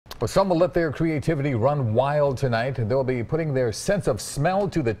Well, some will let their creativity run wild tonight, and they'll be putting their sense of smell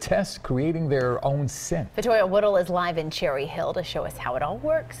to the test, creating their own scent. Vittoria Woodill is live in Cherry Hill to show us how it all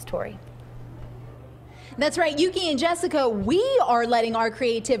works. Tori. That's right, Yuki and Jessica, we are letting our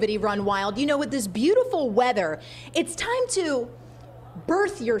creativity run wild. You know, with this beautiful weather, it's time to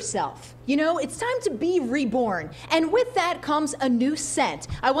birth yourself. You know, it's time to be reborn. And with that comes a new scent.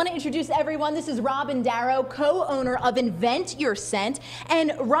 I want to introduce everyone. This is Robin Darrow, co-owner of Invent Your Scent.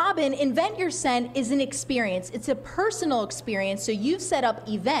 And Robin, Invent Your Scent is an experience. It's a personal experience. So you've set up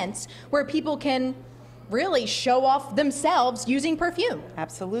events where people can really show off themselves using perfume.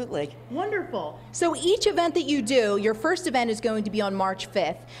 Absolutely. Wonderful. So each event that you do, your first event is going to be on March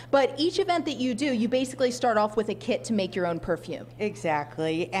 5th, but each event that you do, you basically start off with a kit to make your own perfume.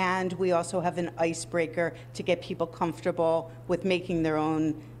 Exactly. And we also have an icebreaker to get people comfortable with making their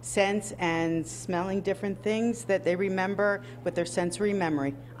own scents and smelling different things that they remember with their sensory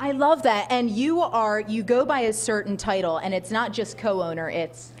memory. I love that. And you go by a certain title, and it's not just co-owner,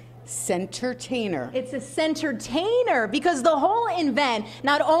 it's Scentertainer. It's a Scentertainer, because the whole event,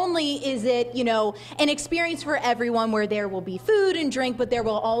 not only is it, you know, an experience for everyone where there will be food and drink, but there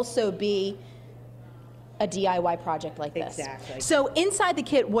will also be a DIY project like this. Exactly. So inside the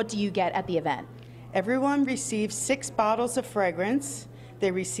kit, what do you get at the event? Everyone receives 6 bottles of fragrance.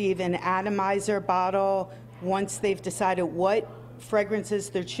 They receive an atomizer bottle once they've decided what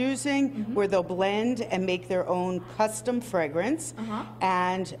fragrances they're choosing, where they'll blend and make their own custom fragrance,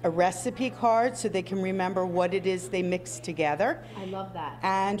 and a recipe card so they can remember what it is they mix together. I love that.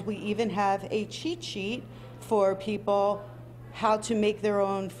 And we even have a cheat sheet for people how to make their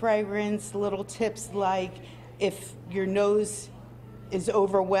own fragrance, little tips like if your nose is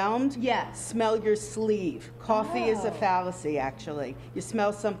overwhelmed, smell your sleeve. Coffee is a fallacy, actually. You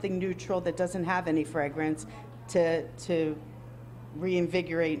smell something neutral that doesn't have any fragrance to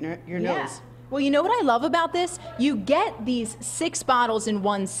reinvigorate your nose. Well, you know what I love about this? You get these 6 bottles in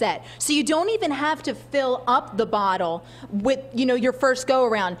one set. So you don't even have to fill up the bottle with, you know, your first go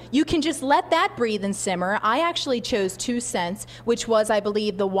around. You can just let that breathe and simmer. I actually chose 2 scents, which was, I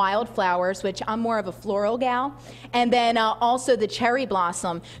believe, the wildflowers, which I'm more of a floral gal, and then also the cherry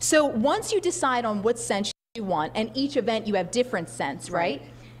blossom. So once you decide on what scent you want, and each event you have different scents, right?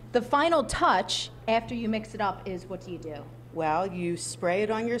 The final touch after you mix it up is, what do you do? Well, you spray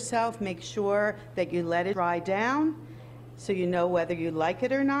it on yourself, make sure that you let it dry down so you know whether you like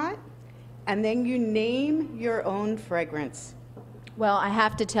it or not, and then you name your own fragrance. Well, I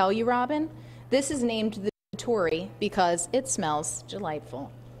have to tell you, Robin, this is named the Tory because it smells delightful.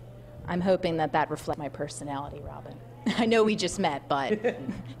 I'm hoping that that reflects my personality, Robin. I know we just met, but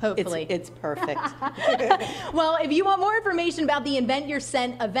hopefully. It's perfect. Well, if you want more information about the Invent Your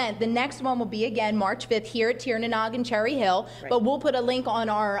Scent event, the next one will be again March 5th here at Tiernanog in Cherry Hill. But we'll put a link on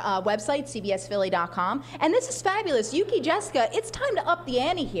our website, cbsphilly.com. And this is fabulous. Yuki, Jessica, it's time to up the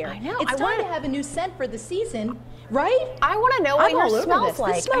ante here. I know. It's time to have a new scent for the season, right? I want to know what yours smells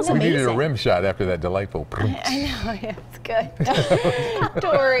like. This smells We amazing. needed a rim shot after that delightful. I know, it's good.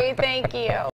 Tori, thank you.